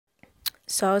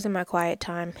So I was in my quiet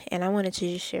time and I wanted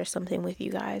to just share something with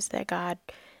you guys that God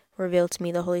revealed to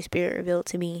me, the Holy Spirit revealed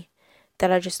to me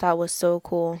that I just thought was so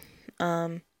cool.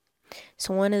 Um,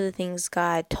 so one of the things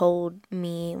God told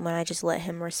me when I just let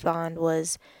him respond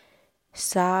was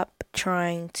stop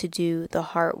trying to do the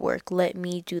hard work. Let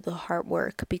me do the hard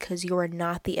work because you are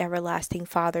not the everlasting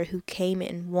Father who came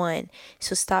and won.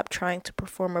 So stop trying to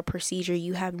perform a procedure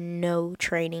you have no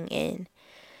training in.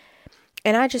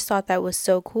 And I just thought that was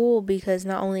so cool because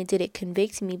not only did it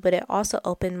convict me, but it also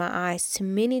opened my eyes to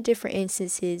many different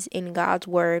instances in God's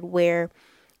word where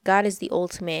God is the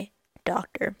ultimate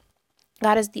doctor.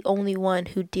 God is the only one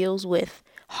who deals with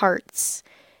hearts.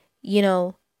 You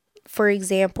know, for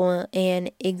example,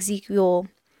 in Ezekiel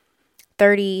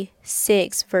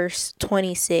 36, verse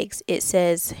 26, it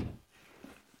says,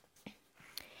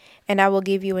 "And I will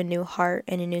give you a new heart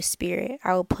and a new spirit.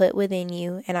 I will put within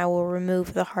you, and I will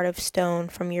remove the heart of stone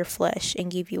from your flesh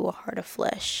and give you a heart of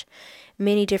flesh."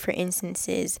 Many different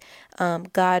instances,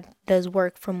 God does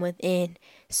work from within.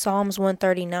 Psalms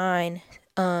 139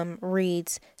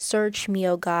 reads, "Search me,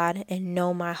 O God, and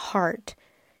know my heart.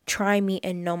 Try me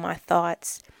and know my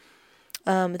thoughts."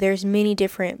 There's many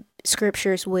different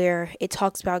scriptures where it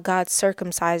talks about God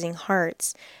circumcising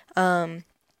hearts.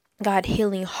 God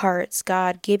healing hearts,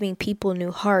 God giving people new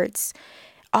hearts,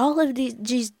 all of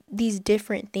these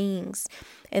different things.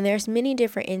 And there's many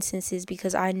different instances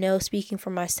because I know, speaking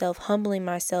for myself, humbling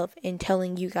myself and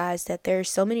telling you guys that there's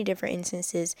so many different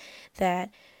instances that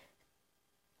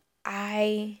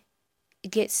I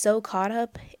get so caught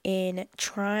up in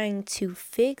trying to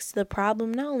fix the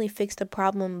problem, not only fix the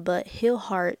problem, but heal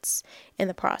hearts in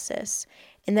the process.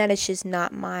 And that is just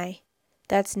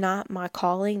that's not my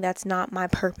calling. That's not my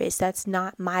purpose. That's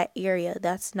not my area.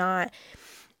 That's not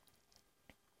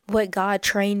what God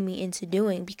trained me into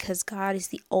doing because God is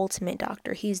the ultimate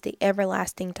doctor. He's the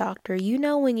everlasting doctor. You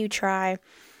know, when you try,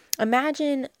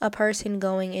 imagine a person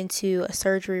going into a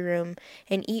surgery room,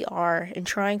 an ER, and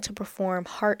trying to perform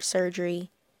heart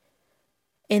surgery,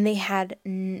 and they have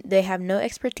no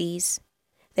expertise,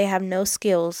 they have no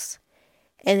skills,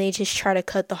 and they just try to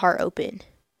cut the heart open.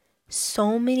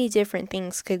 So many different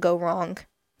things could go wrong.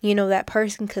 You know, that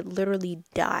person could literally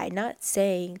die. Not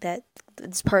saying that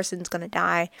this person's going to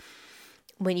die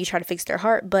when you try to fix their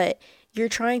heart, but you're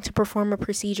trying to perform a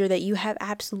procedure that you have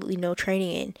absolutely no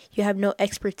training in. You have no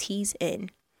expertise in.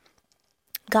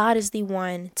 God is the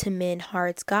one to mend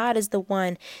hearts. God is the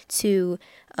one to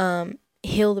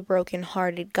heal the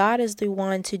brokenhearted. God is the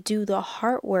one to do the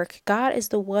heart work. God is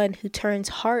the one who turns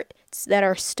hearts that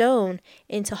are stone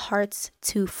into hearts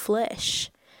to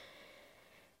flesh.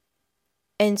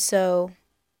 And so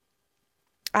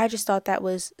I just thought that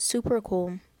was super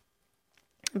cool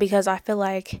because I feel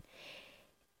like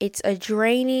it's a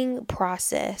draining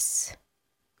process.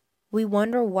 We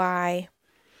wonder why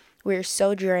we're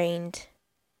so drained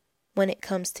when it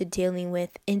comes to dealing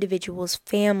with individuals,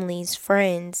 families,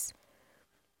 friends.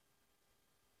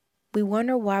 We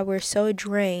wonder why we're so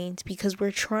drained because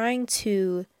we're trying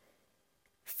to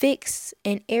fix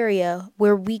an area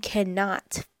where we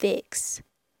cannot fix.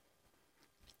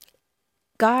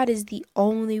 God is the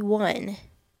only one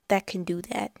that can do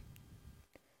that.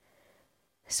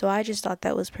 So I just thought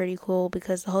that was pretty cool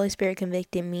because the Holy Spirit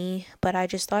convicted me, but I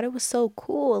just thought it was so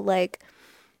cool. Like,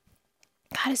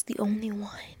 God is the only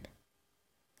one.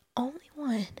 Only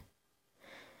one.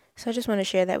 So I just want to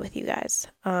share that with you guys.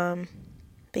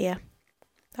 But yeah,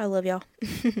 I love y'all.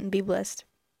 Be blessed.